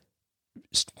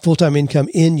income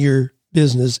in your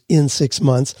business in 6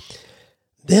 months,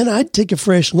 then I'd take a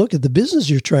fresh look at the business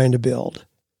you're trying to build.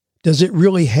 Does it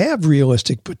really have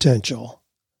realistic potential?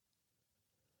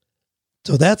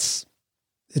 So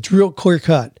it's real clear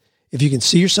cut. If you can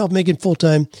see yourself making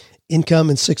full-time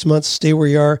income in 6 months, stay where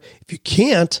you are. If you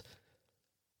can't,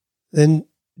 then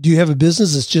do you have a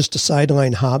business that's just a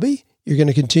sideline hobby? You're going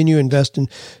to continue investing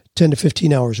 10 to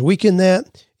 15 hours a week in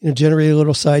that, generate a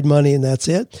little side money, and that's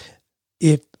it.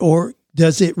 Or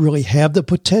does it really have the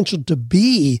potential to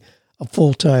be a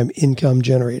full-time income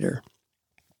generator?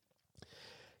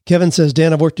 Kevin says,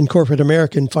 Dan, I've worked in corporate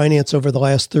America and finance over the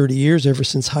last 30 years. Ever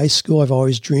since high school, I've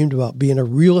always dreamed about being a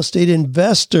real estate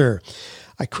investor.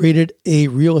 I created a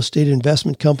real estate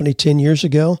investment company 10 years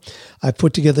ago. I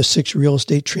put together 6 real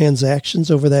estate transactions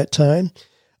over that time.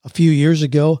 A few years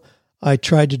ago, I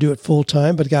tried to do it full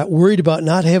time, but got worried about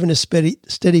not having a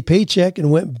steady paycheck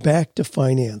and went back to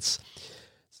finance.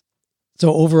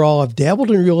 So overall, I've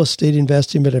dabbled in real estate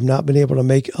investing, but have not been able to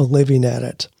make a living at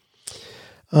it.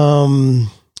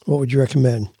 What would you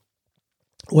recommend?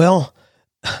 Well,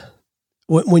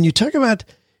 when you talk about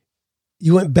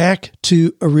you went back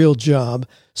to a real job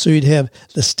so you'd have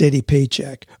the steady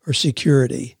paycheck or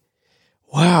security.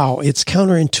 Wow, it's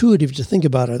counterintuitive to think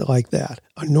about it like that.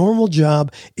 A normal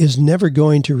job is never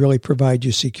going to really provide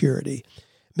you security.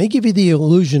 It may give you the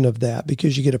illusion of that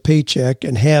because you get a paycheck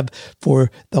and have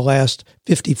for the last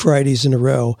 50 Fridays in a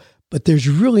row, but there's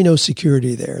really no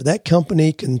security there. That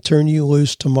company can turn you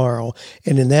loose tomorrow.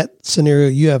 And in that scenario,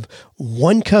 you have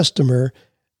one customer.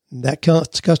 That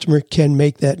customer can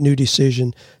make that new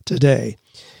decision today.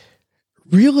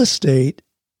 Real estate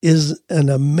is an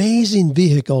amazing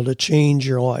vehicle to change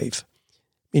your life.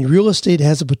 I mean, real estate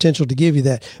has the potential to give you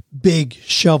that big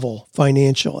shovel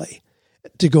financially,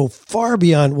 to go far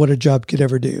beyond what a job could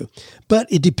ever do. But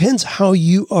it depends how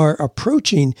you are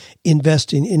approaching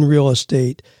investing in real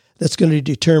estate. That's going to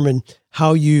determine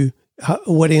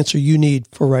what answer you need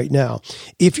for right now.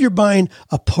 If you're buying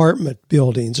apartment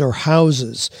buildings or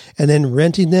houses and then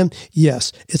renting them,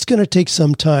 yes, it's going to take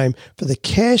some time for the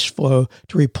cash flow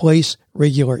to replace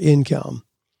regular income.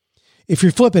 If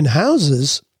you're flipping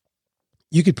houses,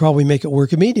 you could probably make it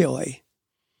work immediately.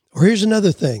 Or here's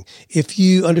another thing. If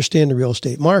you understand the real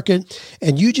estate market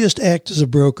and you just act as a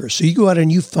broker, so you go out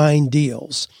and you find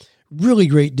deals, really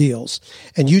great deals,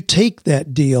 and you take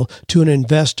that deal to an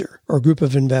investor or a group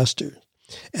of investors,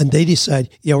 and they decide,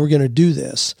 yeah, we're going to do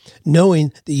this,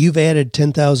 knowing that you've added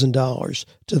 $10,000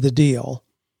 to the deal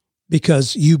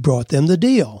because you brought them the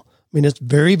deal. I mean, it's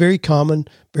very, very common,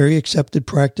 very accepted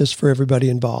practice for everybody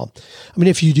involved. I mean,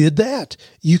 if you did that,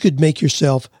 you could make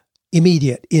yourself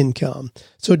immediate income.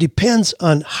 So it depends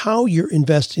on how you're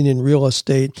investing in real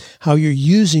estate, how you're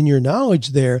using your knowledge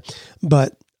there.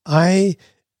 But I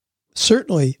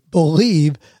certainly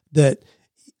believe that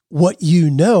what you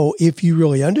know, if you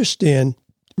really understand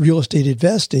real estate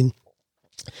investing,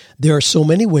 there are so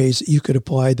many ways that you could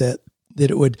apply that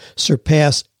it would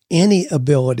surpass any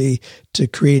ability to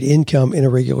create income in a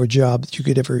regular job that you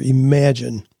could ever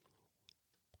imagine.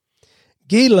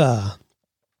 Gayla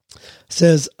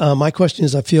says, my question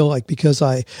is, I feel like because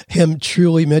I am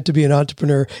truly meant to be an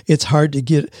entrepreneur, it's hard to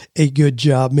get a good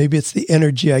job. Maybe it's the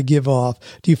energy I give off.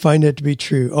 Do you find that to be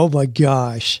true? Oh my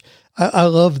gosh. I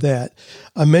love that.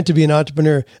 I'm meant to be an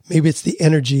entrepreneur. Maybe it's the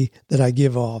energy that I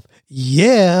give off.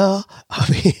 Yeah.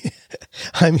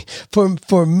 I mean,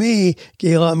 for me,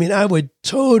 Gayla, I mean, I would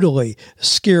totally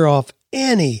scare off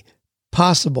any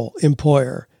possible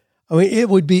employer. I mean, it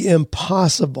would be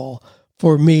impossible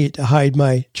for me to hide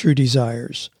my true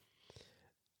desires.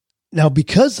 Now,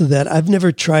 because of that, I've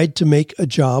never tried to make a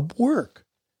job work.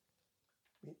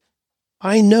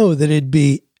 I know that it'd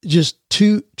be just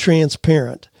too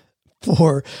transparent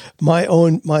for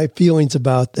my feelings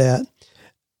about that.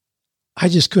 I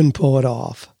just couldn't pull it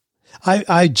off.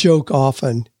 I joke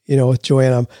often, with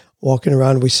Joanne, I'm walking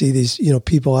around and we see these,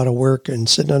 people out of work and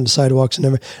sitting on the sidewalks and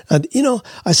everything.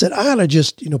 I said, I ought to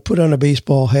just, put on a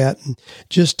baseball hat and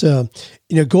just,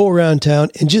 go around town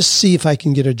and just see if I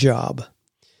can get a job.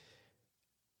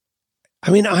 I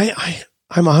mean, I'm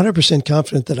 100%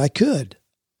 confident that I could.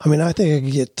 I mean, I think I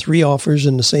could get 3 offers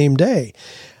in the same day,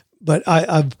 but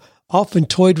I've often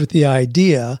toyed with the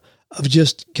idea of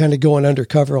just kind of going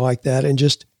undercover like that and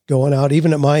just going out,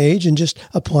 even at my age, and just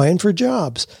applying for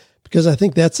jobs, because I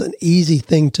think that's an easy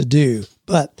thing to do.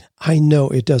 But I know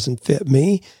it doesn't fit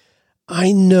me.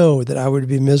 I know that I would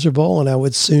be miserable and I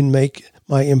would soon make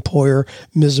my employer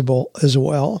miserable as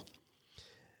well.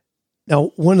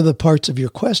 Now, one of the parts of your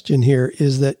question here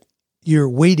is that you're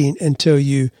waiting until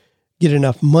you get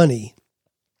enough money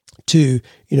to,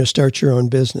 start your own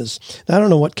business. Now, I don't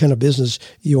know what kind of business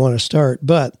you want to start,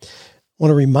 but I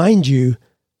want to remind you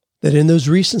that in those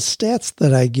recent stats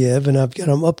that I give, and I've got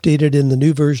them updated in the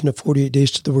new version of 48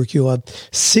 Days to the Work You Love,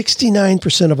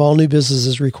 69% of all new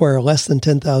businesses require less than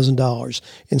 $10,000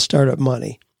 in startup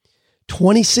money.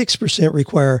 26%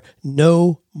 require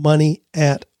no money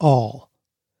at all.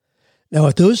 Now,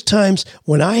 at those times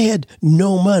when I had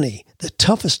no money, the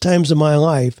toughest times of my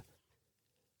life,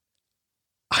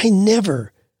 I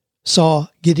never saw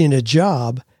getting a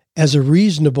job as a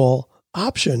reasonable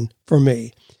option for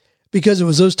me, because it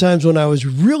was those times when I was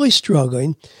really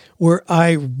struggling where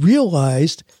I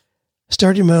realized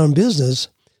starting my own business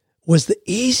was the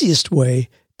easiest way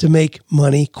to make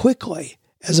money quickly,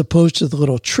 as opposed to the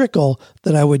little trickle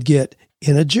that I would get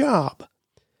in a job.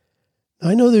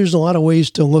 I know there's a lot of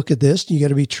ways to look at this. You got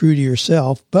to be true to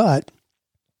yourself. But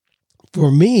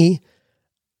for me,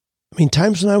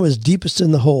 times when I was deepest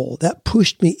in the hole, that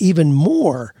pushed me even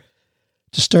more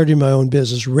to starting my own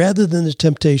business rather than the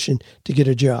temptation to get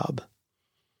a job.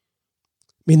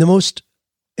 When I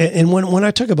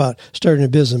talk about starting a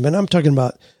business, I'm talking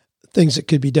about things that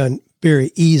could be done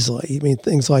very easily.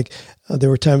 Things like there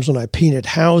were times when I painted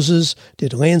houses,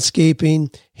 did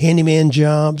landscaping, handyman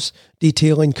jobs,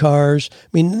 detailing cars.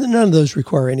 None of those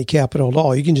require any capital at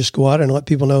all. You can just go out and let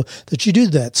people know that you do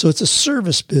that. So it's a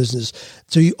service business.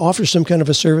 So you offer some kind of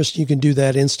a service, you can do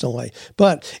that instantly.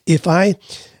 But if I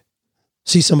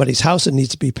see somebody's house that needs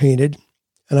to be painted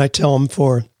and I tell them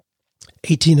for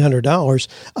 $1,800,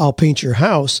 I'll paint your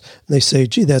house. And they say,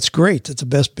 gee, that's great. That's the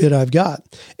best bid I've got.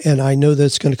 And I know that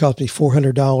it's going to cost me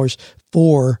 $400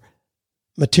 for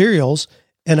materials.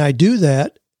 And I do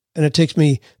that. And it takes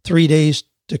me 3 days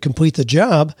to complete the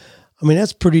job.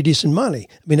 That's pretty decent money.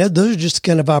 Those are just the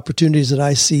kind of opportunities that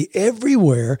I see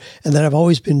everywhere and that I've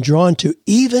always been drawn to,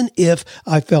 even if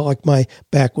I felt like my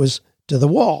back was to the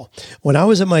wall. When I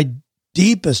was at my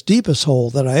deepest hole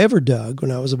that I ever dug,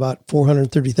 when I was about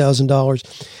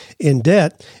 $430,000 in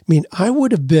debt, I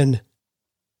would have been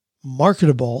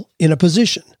marketable in a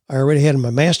position. I already had my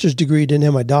master's degree, didn't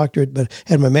have my doctorate, but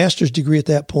had my master's degree at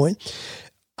that point.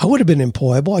 I would have been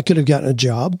employable. I could have gotten a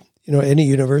job, any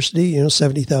university,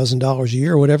 $70,000 a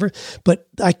year or whatever, but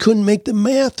I couldn't make the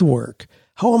math work.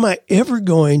 How am I ever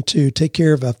going to take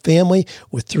care of a family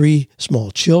with 3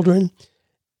 small children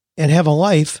and have a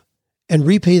life and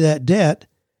repay that debt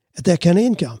at that kind of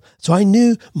income? So I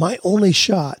knew my only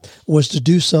shot was to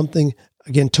do something,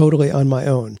 again, totally on my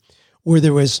own, where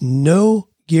there was no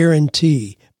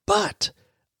guarantee, but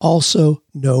also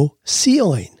no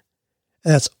ceiling.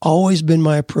 And that's always been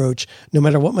my approach, no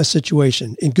matter what my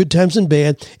situation. In good times and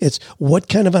bad, it's what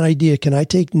kind of an idea can I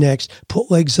take next,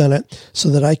 put legs on it, so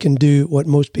that I can do what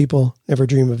most people never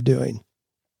dream of doing.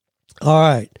 All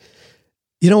right.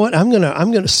 You know what? I'm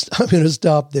gonna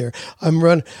stop there. I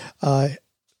feel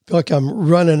like I'm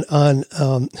running on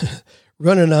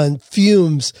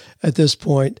fumes at this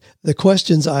point. The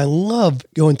questions, I love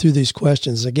going through these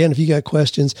questions. Again, if you got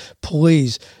questions,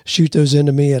 please shoot those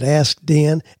into me at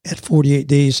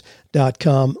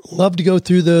askdan@48days.com. Love to go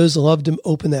through those. Love to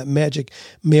open that magic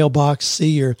mailbox,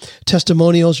 see your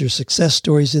testimonials, your success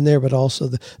stories in there, but also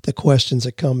the questions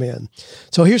that come in.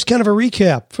 So here's kind of a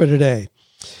recap for today.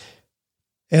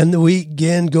 And we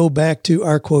again go back to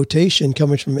our quotation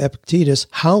coming from Epictetus.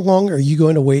 How long are you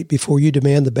going to wait before you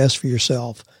demand the best for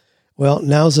yourself? Well,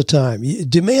 now's the time. You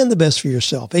demand the best for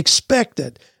yourself. Expect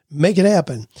it. Make it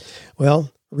happen.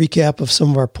 Well, recap of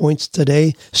some of our points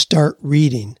today. Start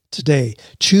reading today.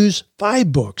 Choose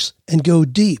 5 books and go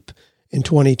deep in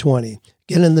 2020.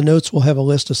 Again, in the notes, we'll have a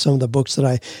list of some of the books that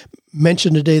I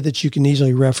mentioned today that you can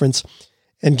easily reference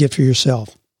and get for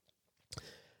yourself.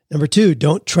 Number 2,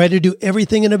 don't try to do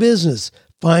everything in a business.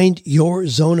 Find your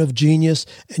zone of genius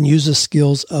and use the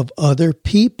skills of other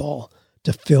people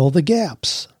to fill the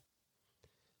gaps.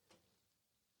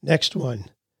 Next one,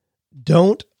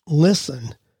 don't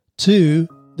listen to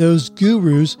those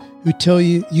gurus who tell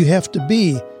you you have to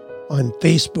be on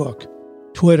Facebook,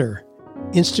 Twitter,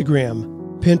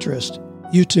 Instagram, Pinterest,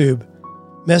 YouTube,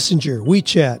 Messenger,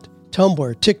 WeChat,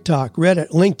 Tumblr, TikTok, Reddit,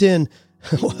 LinkedIn,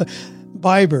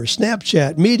 Viber,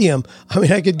 Snapchat, Medium. I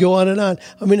mean, I could go on and on.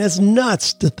 I mean, it's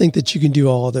nuts to think that you can do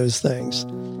all of those things.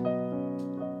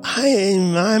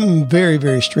 I'm very,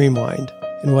 very streamlined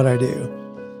in what I do.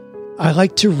 I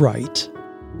like to write,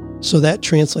 so that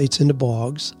translates into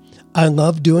blogs. I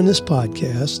love doing this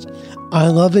podcast. I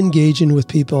love engaging with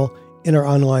people in our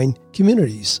online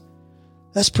communities.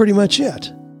 That's pretty much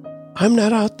it. I'm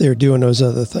not out there doing those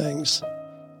other things.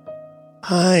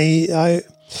 I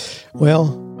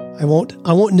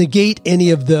won't negate any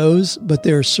of those, but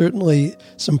there are certainly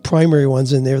some primary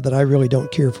ones in there that I really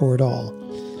don't care for at all.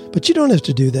 But you don't have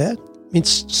to do that. I mean,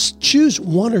 choose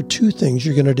 1 or 2 things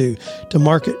you're going to do to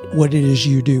market what it is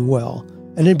you do well,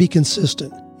 and then be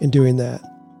consistent in doing that.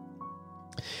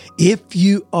 If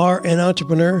you are an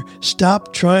entrepreneur,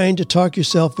 stop trying to talk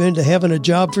yourself into having a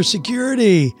job for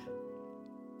security.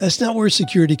 That's not where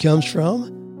security comes from.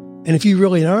 And if you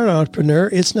really are an entrepreneur,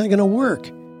 it's not going to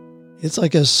work. It's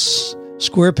like a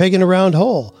square peg in a round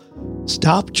hole.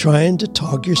 Stop trying to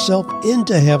talk yourself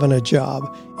into having a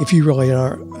job if you really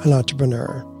are an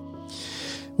entrepreneur.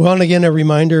 Well, and again, a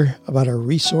reminder about our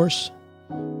resource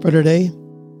for today.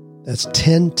 That's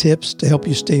 10 tips to help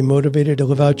you stay motivated to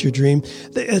live out your dream.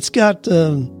 It's got,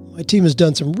 my team has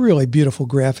done some really beautiful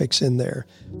graphics in there.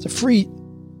 It's a free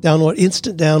download,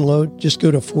 instant download. Just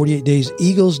go to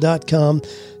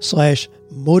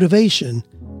 48dayseagles.com/motivation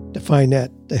to find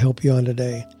that to help you on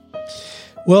today.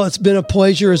 Well, it's been a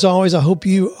pleasure as always. I hope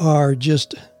you are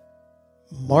just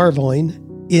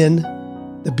marveling in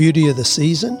the beauty of the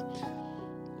season,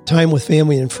 time with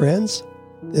family and friends,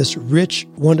 this rich,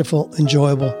 wonderful,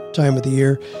 enjoyable time of the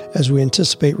year as we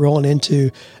anticipate rolling into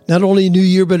not only a new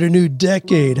year, but a new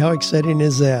decade. How exciting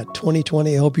is that?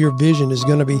 2020, I hope your vision is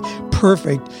going to be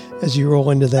perfect as you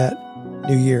roll into that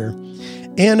new year.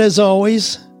 And as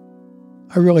always,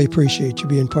 I really appreciate you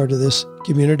being part of this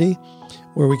community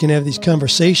where we can have these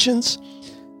conversations.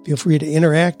 Feel free to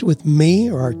interact with me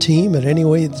or our team in any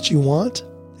way that you want.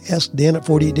 Ask Dan at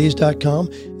 48days.com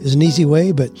is an easy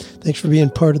way, but thanks for being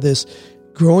part of this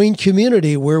growing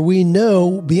community where we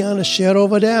know beyond a shadow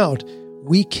of a doubt,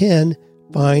 we can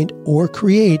find or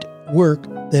create work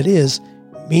that is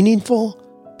meaningful,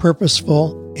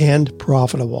 purposeful, and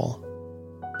profitable.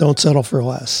 Don't settle for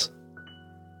less.